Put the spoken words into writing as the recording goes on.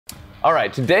All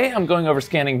right, today I'm going over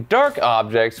scanning dark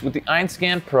objects with the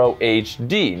Einscan Pro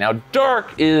HD. Now,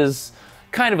 dark is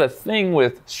kind of a thing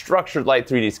with structured light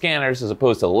 3D scanners as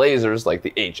opposed to lasers like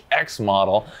the HX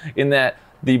model, in that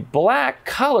the black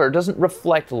color doesn't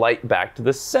reflect light back to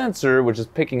the sensor, which is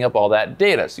picking up all that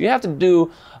data. So you have to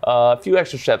do a few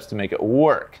extra steps to make it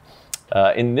work.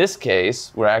 In this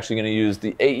case, we're actually going to use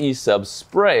the AESUB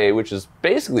spray, which is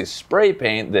basically spray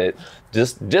paint that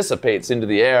just dissipates into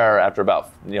the air after about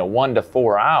 1 to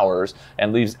 4 hours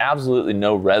and leaves absolutely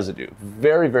no residue.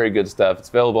 Very, very good stuff. It's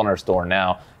available in our store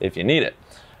now if you need it.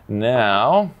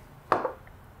 Now,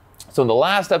 so in the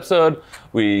last episode,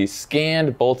 we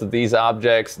scanned both of these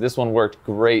objects. This one worked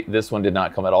great. This one did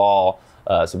not come at all.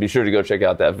 So be sure to go check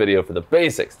out that video for the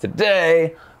basics.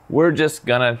 Today, we're just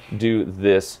gonna do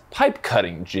this pipe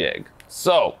cutting jig.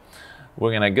 So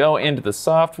we're gonna go into the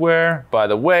software. By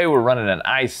the way, we're running an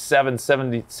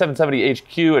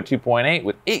i7-770HQ at 2.8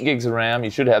 with 8 gigs of RAM. You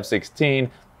should have 16,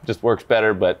 just works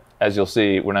better, but as you'll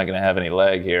see, we're not gonna have any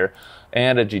lag here.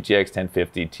 And a GTX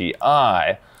 1050 Ti,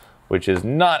 which is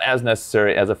not as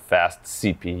necessary as a fast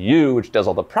CPU, which does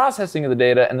all the processing of the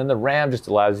data, and then the RAM just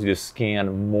allows you to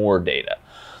scan more data.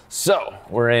 So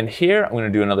we're in here. I'm going to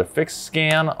do another fixed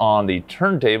scan on the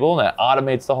turntable that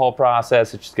automates the whole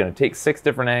process. It's just going to take 6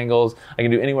 different angles. I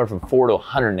can do anywhere from 4 to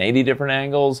 180 different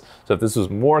angles. So if this was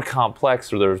more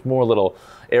complex or there's more little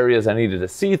areas I needed to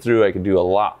see through, I could do a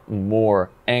lot more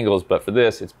angles. But for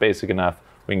this, it's basic enough.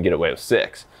 We can get away with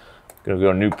 6. I'm going to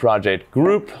go to new project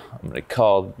group. I'm going to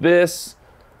call this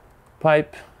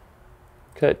pipe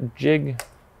cut jig.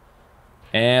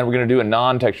 And we're going to do a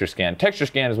non-texture scan. Texture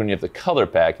scan is when you have the color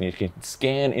pack and you can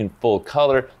scan in full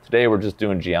color. Today we're just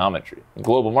doing geometry.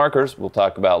 Global markers we'll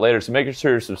talk about later, so make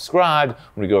sure you're subscribed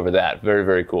when we go over that. Very,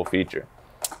 very cool feature.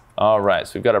 All right,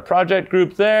 so we've got our project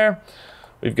group there.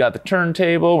 We've got the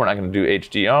turntable. We're not going to do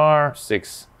HDR,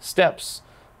 6 steps,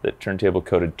 the turntable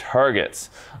coded targets.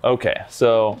 Okay,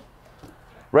 so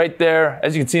right there,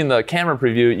 as you can see in the camera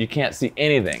preview, you can't see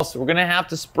anything. So we're going to have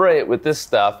to spray it with this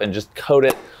stuff and just coat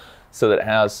it so that it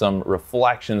has some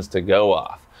reflections to go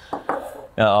off.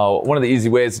 Now, one of the easy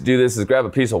ways to do this is grab a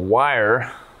piece of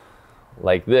wire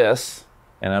like this,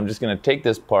 and I'm just gonna take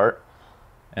this part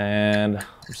and I'm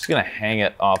just gonna hang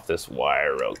it off this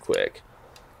wire real quick.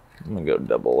 I'm gonna go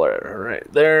double right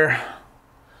there.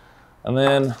 And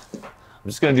then I'm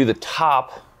just gonna do the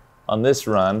top on this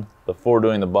run before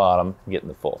doing the bottom, getting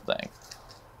the full thing.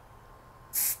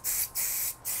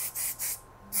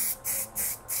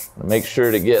 Make sure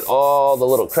to get all the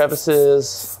little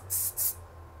crevices.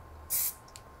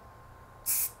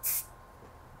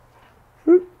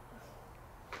 All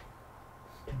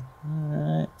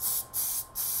right.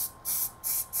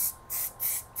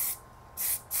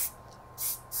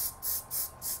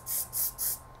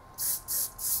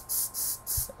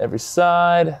 Every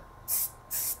side.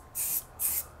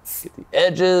 Get the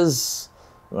edges.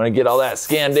 We want to get all that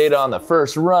scan data on the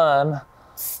first run.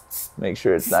 Make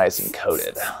sure it's nice and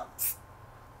coated.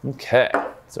 Okay,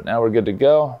 so now we're good to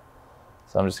go.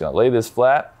 So I'm just gonna lay this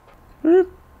flat. All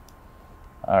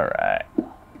right.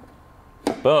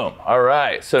 Boom, all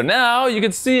right. So now you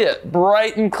can see it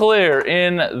bright and clear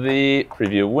in the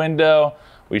preview window.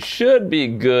 We should be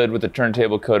good with the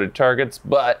turntable coded targets,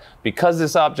 but because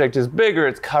this object is bigger,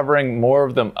 it's covering more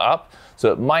of them up.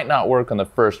 So it might not work on the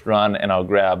first run, and I'll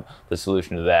grab the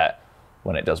solution to that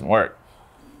when it doesn't work.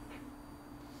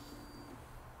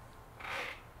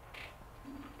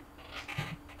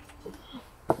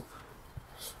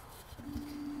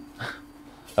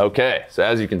 Okay, so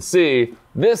as you can see,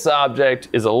 this object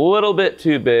is a little bit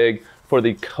too big for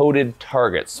the coded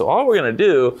targets. So all we're gonna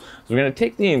do is we're gonna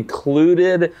take the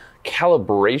included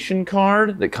calibration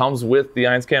card that comes with the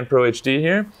Einscan Pro HD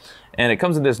here, and it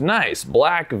comes in this nice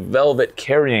black velvet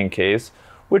carrying case,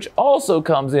 which also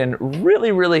comes in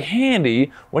really, really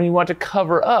handy when you want to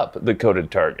cover up the coded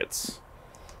targets.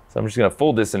 So I'm just gonna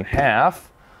fold this in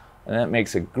half, and that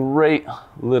makes a great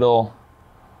little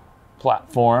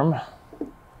platform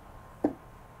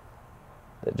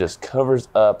that just covers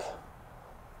up,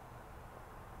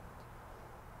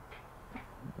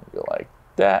 go like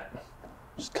that,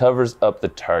 just covers up the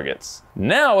targets.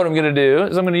 Now what I'm gonna do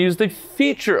is I'm gonna use the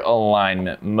feature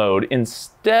alignment mode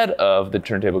instead of the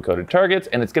turntable coded targets,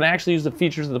 and it's gonna actually use the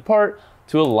features of the part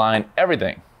to align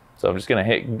everything. So I'm just gonna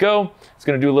hit go. It's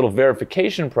gonna do a little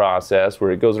verification process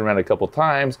where it goes around a couple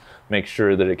times, make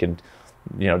sure that it can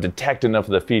detect enough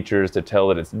of the features to tell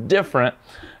that it's different,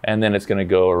 and then it's gonna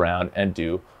go around and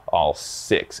do all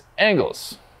 6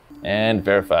 angles. And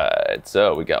verified.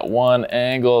 So we got 1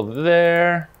 angle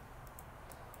there.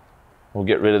 We'll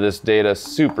get rid of this data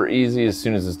super easy as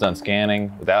soon as it's done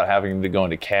scanning without having to go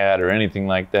into CAD or anything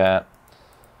like that.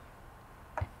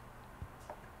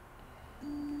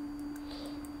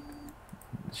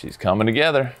 She's coming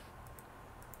together.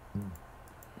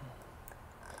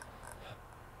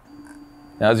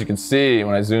 Now, as you can see,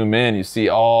 when I zoom in, you see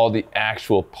all the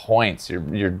actual points.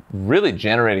 You're really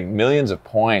generating millions of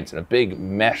points in a big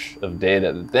mesh of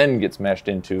data that then gets meshed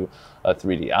into a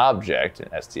 3D object, an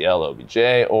STL,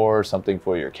 OBJ, or something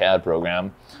for your CAD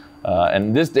program.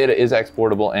 And this data is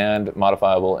exportable and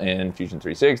modifiable in Fusion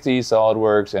 360,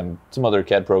 SolidWorks, and some other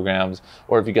CAD programs.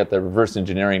 Or if you get the reverse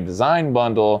engineering design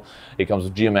bundle, it comes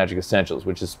with Geomagic Essentials,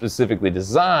 which is specifically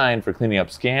designed for cleaning up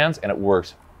scans, and it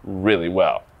works really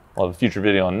well. We'll have a future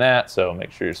video on that, so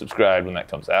make sure you're subscribed when that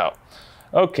comes out.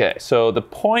 Okay, so the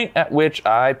point at which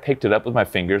I picked it up with my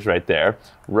fingers right there,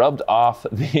 rubbed off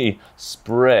the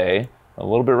spray a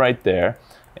little bit right there,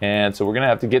 and so we're gonna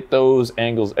have to get those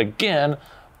angles again,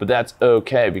 but that's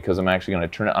okay because I'm actually gonna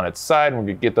turn it on its side and we're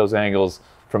gonna get those angles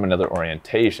from another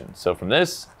orientation. So from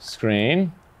this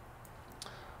screen,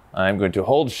 I'm going to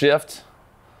hold Shift,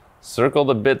 circle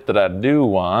the bit that I do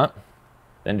want,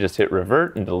 then just hit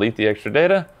revert and delete the extra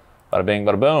data. Bada bing,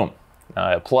 bada boom. Now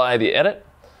I apply the edit,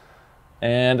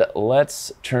 and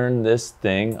let's turn this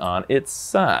thing on its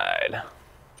side.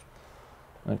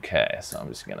 Okay, so I'm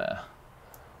just gonna,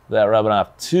 without rubbing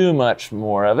off too much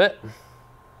more of it,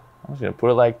 I'm just gonna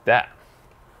put it like that.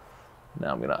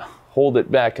 Now I'm gonna hold it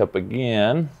back up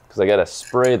again, because I gotta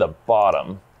spray the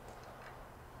bottom.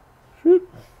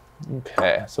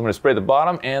 Okay, so I'm gonna spray the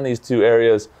bottom and these two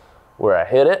areas where I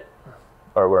hit it,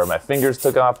 or where my fingers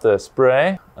took off the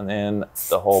spray, and then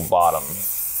the whole bottom.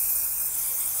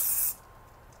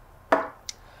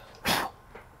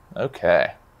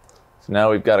 Okay, so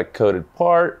now we've got a coated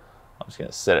part. I'm just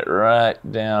gonna set it right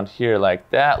down here like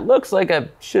that. Looks like I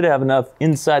should have enough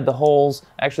inside the holes.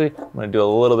 Actually, I'm gonna do a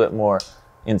little bit more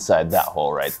inside that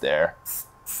hole right there,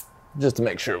 just to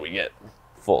make sure we get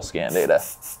full scan data.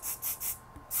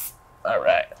 All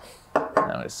right. Now I'm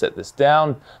going to set this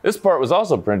down. This part was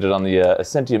also printed on the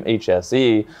Ascentium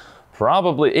HSE.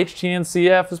 Probably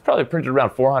HTNCF is probably printed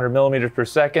around 400 millimeters per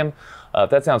second. If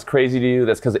that sounds crazy to you,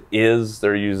 that's because it is.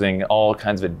 They're using all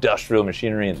kinds of industrial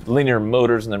machinery and linear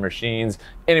motors in their machines.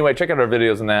 Anyway, check out our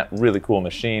videos on that really cool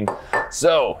machine.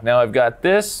 So now I've got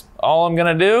this. All I'm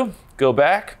going to do, go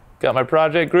back, got my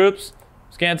project groups,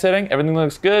 scan setting, everything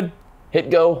looks good. Hit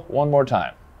go one more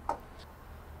time.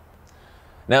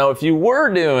 Now, if you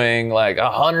were doing like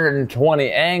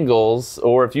 120 angles,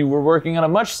 or if you were working on a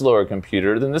much slower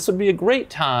computer, then this would be a great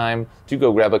time to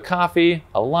go grab a coffee,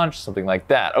 a lunch, something like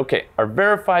that. Okay, our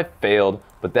verify failed,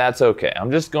 but that's okay.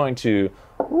 I'm just going to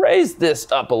raise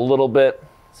this up a little bit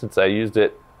since I used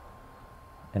it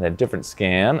in a different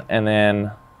scan, and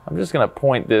then I'm just gonna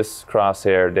point this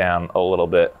crosshair down a little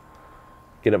bit,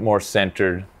 get it more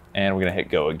centered, and we're gonna hit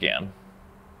go again.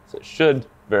 So it should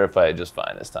verify it just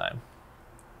fine this time.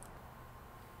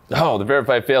 Oh, the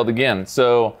verify failed again.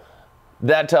 So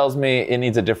that tells me it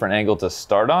needs a different angle to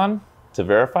start on to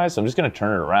verify. So I'm just gonna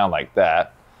turn it around like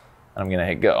that. And I'm gonna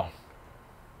hit go.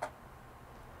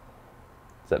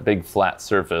 It's that big flat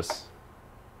surface.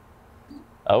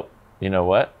 Oh, you know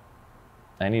what?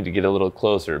 I need to get a little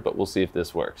closer, but we'll see if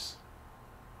this works.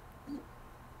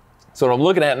 So what I'm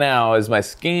looking at now is my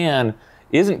scan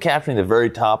isn't capturing the very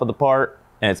top of the part,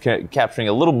 and it's capturing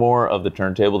a little more of the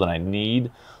turntable than I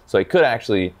need. So I could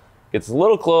actually get a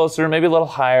little closer, maybe a little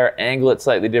higher, angle it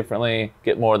slightly differently,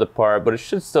 get more of the part, but it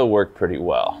should still work pretty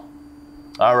well.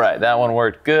 All right, that one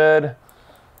worked good.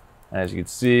 As you can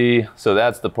see, so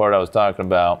that's the part I was talking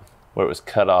about where it was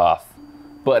cut off,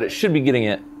 but it should be getting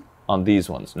it on these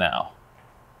ones now,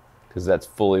 because that's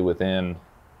fully within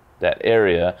that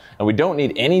area. And we don't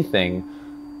need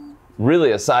anything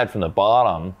really aside from the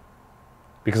bottom,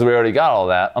 because we already got all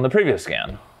that on the previous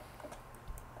scan.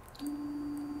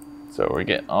 So we're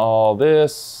getting all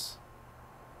this.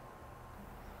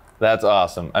 That's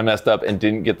awesome. I messed up and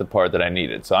didn't get the part that I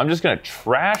needed. So I'm just gonna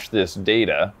trash this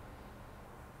data.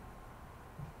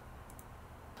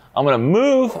 I'm gonna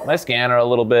move my scanner a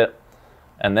little bit,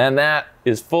 and then that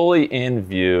is fully in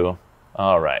view.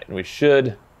 All right, we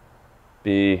should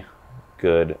be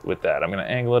good with that. I'm gonna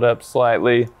angle it up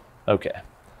slightly. Okay,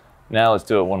 now let's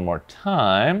do it one more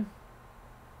time.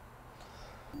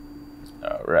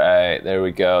 All right, there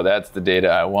we go. That's the data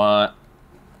I want.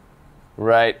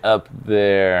 Right up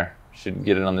there. Should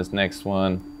get it on this next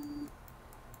one.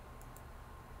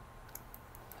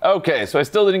 Okay, so I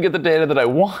still didn't get the data that I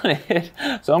wanted,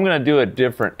 so I'm gonna do a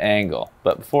different angle.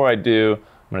 But before I do,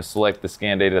 I'm gonna select the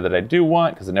scan data that I do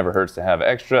want, because it never hurts to have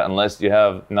extra unless you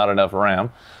have not enough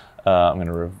RAM. I'm going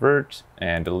to revert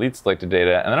and delete selected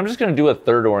data, and then I'm just going to do a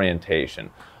third orientation.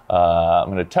 I'm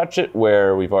going to touch it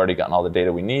where we've already gotten all the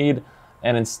data we need,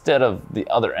 and instead of the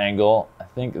other angle, I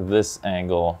think this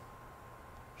angle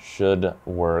should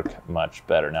work much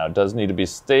better. Now it does need to be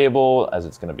stable as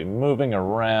it's going to be moving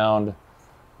around.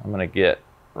 I'm going to get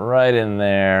right in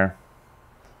there.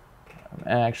 I'm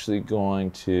actually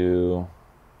going to,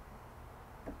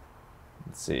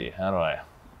 let's see, how do I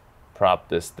prop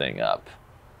this thing up?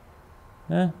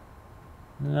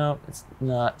 No, it's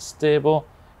not stable.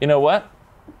 You know what?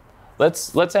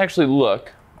 Let's actually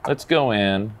look. Let's go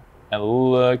in and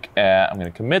look at, I'm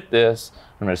going to commit this.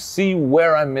 I'm going to see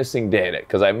where I'm missing data,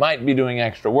 because I might be doing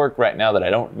extra work right now that I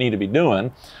don't need to be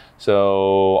doing.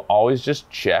 So always just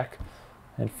check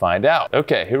and find out.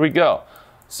 Okay, here we go.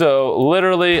 So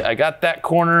literally I got that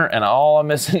corner, and all I'm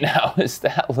missing now is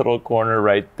that little corner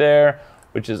right there,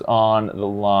 which is on the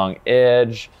long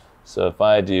edge. So if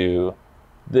I do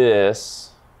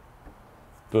this,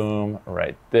 boom,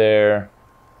 right there,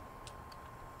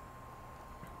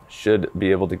 should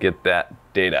be able to get that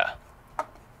data.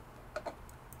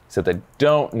 Except I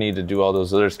don't need to do all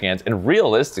those other scans, and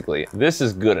realistically, this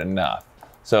is good enough.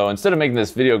 So instead of making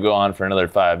this video go on for another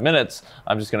 5 minutes,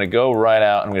 I'm just gonna go right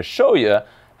out and I'm gonna show you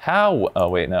how, oh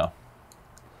wait, no.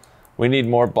 We need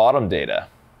more bottom data.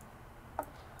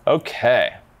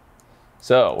 Okay,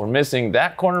 so we're missing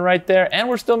that corner right there, and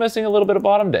we're still missing a little bit of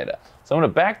bottom data. So I'm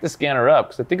gonna back the scanner up,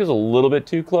 because I think it was a little bit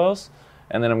too close,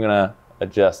 and then I'm gonna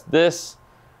adjust this,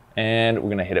 and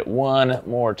we're gonna hit it one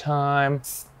more time.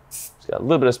 It's got a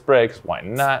little bit of spray, because why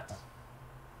not?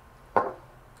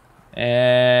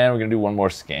 And we're gonna do one more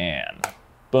scan.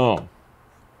 Boom.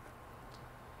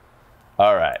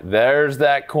 All right, there's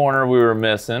that corner we were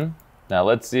missing. Now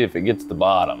let's see if it gets the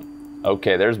bottom.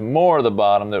 Okay, there's more of the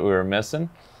bottom that we were missing.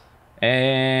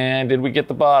 And did we get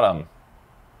the bottom?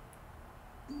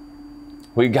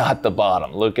 We got the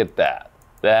bottom, look at that.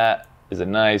 That is a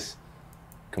nice,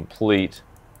 complete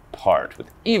part with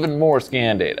even more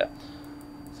scan data.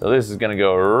 So this is gonna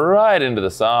go right into the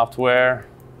software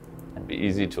and be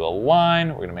easy to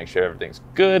align. We're gonna make sure everything's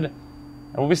good,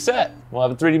 and we'll be set. We'll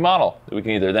have a 3D model that we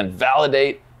can either then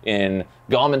validate in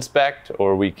GOM Inspect,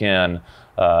 or we can,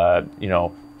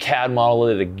 CAD model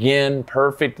it again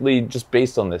perfectly just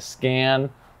based on the scan.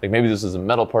 Like maybe this is a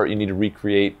metal part you need to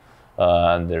recreate,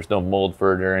 and there's no mold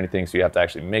for it or anything, so you have to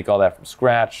actually make all that from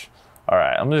scratch. All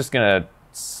right, I'm just gonna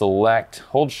select,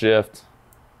 hold shift.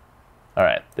 All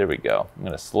right, there we go. I'm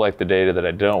gonna select the data that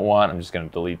I don't want. I'm just gonna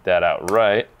delete that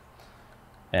outright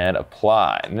and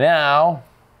apply. Now,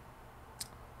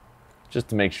 just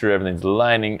to make sure everything's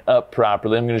lining up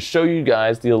properly, I'm gonna show you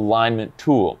guys the alignment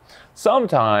tool.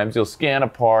 Sometimes you'll scan a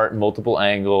part multiple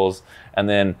angles, and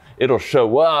then it'll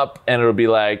show up and it'll be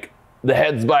like, the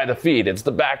head's by the feet. It's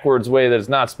the backwards way that it's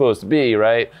not supposed to be,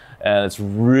 right? And it's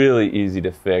really easy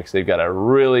to fix. They've got a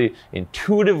really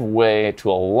intuitive way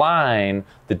to align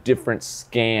the different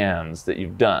scans that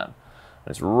you've done.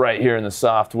 It's right here in the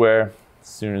software as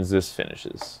soon as this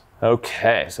finishes.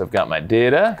 Okay, so I've got my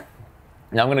data.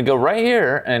 Now I'm gonna go right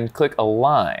here and click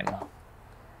Align.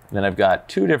 Then I've got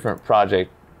two different project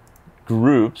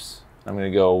groups. I'm gonna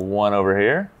go one over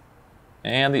here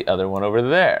and the other one over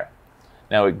there.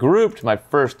 Now it grouped my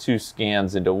first two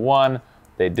scans into one.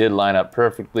 They did line up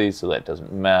perfectly, so that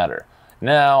doesn't matter.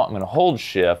 Now I'm gonna hold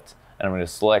shift and I'm gonna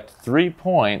select 3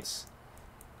 points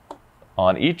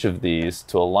on each of these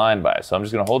to align by. So I'm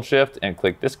just gonna hold shift and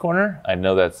click this corner. I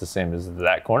know that's the same as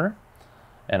that corner.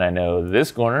 And I know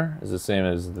this corner is the same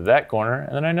as that corner.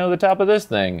 And then I know the top of this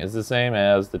thing is the same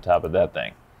as the top of that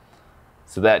thing.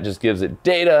 So that just gives it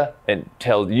data and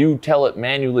tell it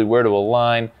manually where to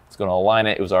align. It's gonna align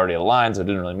it. It was already aligned, so it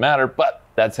didn't really matter, but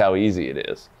that's how easy it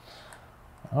is.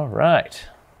 All right,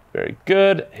 very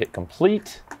good. Hit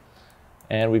complete.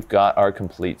 And we've got our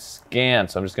complete scan.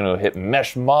 So I'm just gonna hit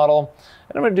mesh model,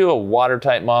 and I'm gonna do a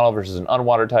watertight model versus an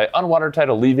unwatertight. Unwatertight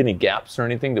will leave any gaps or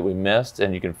anything that we missed,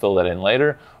 and you can fill that in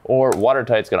later. Or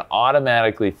watertight's gonna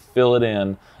automatically fill it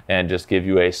in and just give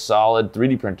you a solid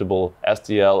 3D printable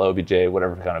STL, OBJ,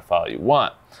 whatever kind of file you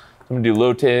want. So I'm gonna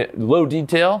do low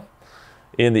detail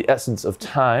in the essence of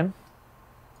time.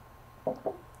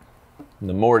 And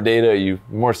the more data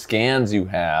more scans you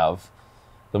have,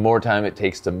 the more time it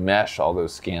takes to mesh all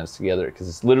those scans together, because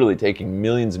it's literally taking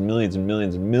millions and millions and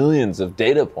millions and millions of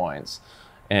data points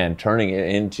and turning it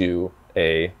into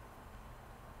a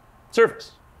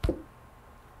surface.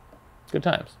 Good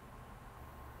times.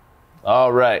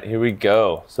 All right, here we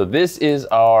go. So this is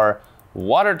our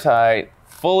watertight,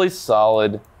 fully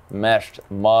solid meshed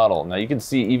model. Now you can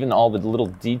see even all the little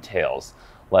details,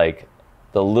 like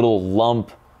the little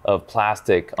lump of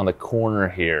plastic on the corner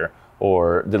here,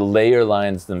 or the layer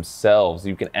lines themselves,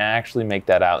 you can actually make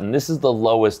that out. And this is the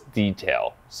lowest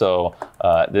detail. So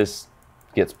this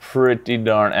gets pretty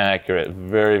darn accurate.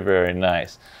 Very, very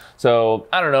nice. So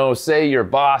I don't know, say your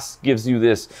boss gives you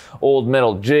this old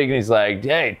metal jig and he's like,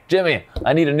 hey, Jimmy,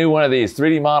 I need a new one of these,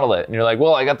 3D model it. And you're like,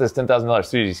 well, I got this $10,000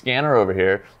 3D scanner over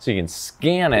here. So you can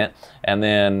scan it and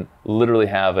then literally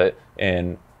have it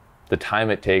in the time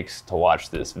it takes to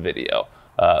watch this video.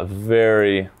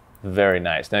 Very, very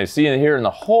nice. Now you see here in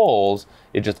the holes,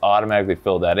 it just automatically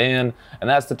filled that in. And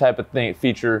that's the type of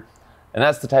feature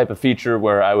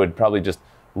where I would probably just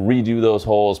redo those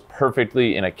holes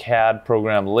perfectly in a CAD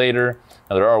program later.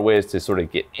 Now there are ways to sort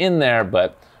of get in there,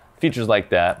 but features like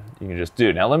that you can just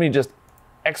do. Now let me just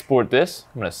export this.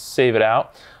 I'm gonna save it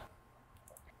out.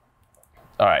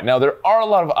 All right, now there are a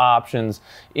lot of options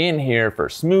in here for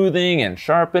smoothing and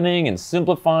sharpening and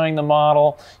simplifying the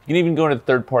model. You can even go into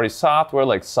third-party software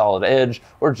like Solid Edge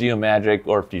or Geomagic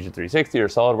or Fusion 360 or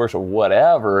SolidWorks or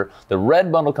whatever. The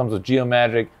red bundle comes with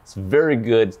Geomagic. It's very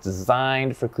good. It's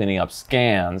designed for cleaning up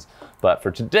scans. But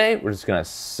for today, we're just gonna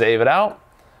save it out.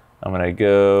 I'm gonna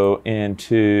go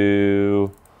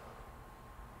into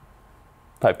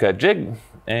Pipe Cut Jig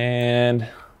and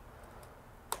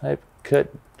Pipe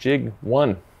Cut Jig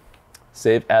 1,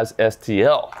 save as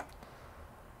STL.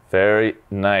 Very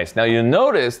nice. Now you'll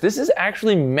notice this is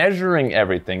actually measuring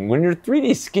everything. When you're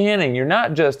 3D scanning, you're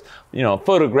not just,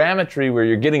 photogrammetry where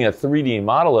you're getting a 3D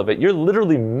model of it. You're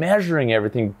literally measuring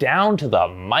everything down to the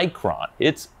micron.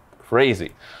 It's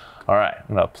crazy. All right, I'm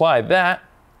gonna apply that.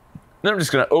 Then I'm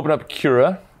just gonna open up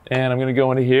Cura and I'm gonna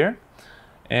go into here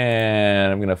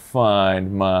and I'm gonna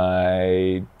find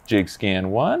my Jig Scan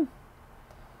 1.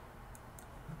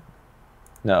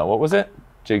 No, what was it?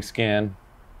 Jig Scan.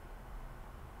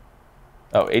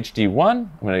 Oh, HD1. I'm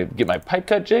gonna get my pipe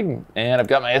cut jig and I've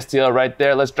got my STL right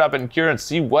there. Let's drop it in Cura and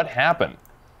see what happened.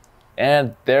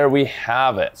 And there we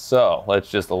have it. So let's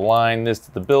just align this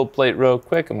to the build plate real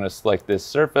quick. I'm gonna select this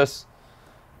surface.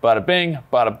 Bada bing,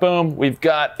 bada boom. We've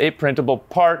got a printable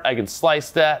part. I can slice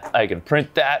that, I can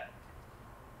print that.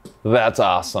 That's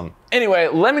awesome. Anyway,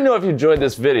 let me know if you enjoyed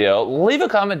this video. Leave a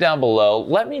comment down below.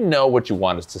 Let me know what you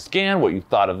want us to scan, what you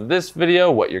thought of this video,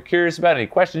 what you're curious about, any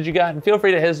questions you got, and feel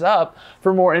free to hit us up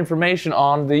for more information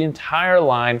on the entire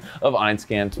line of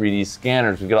Einscan 3D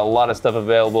scanners. We've got a lot of stuff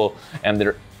available, and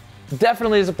there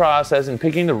definitely is a process in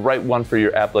picking the right one for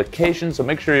your application, so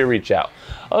make sure you reach out.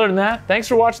 Other than that, thanks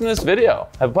for watching this video.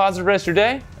 Have a positive rest of your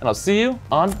day, and I'll see you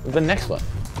on the next one.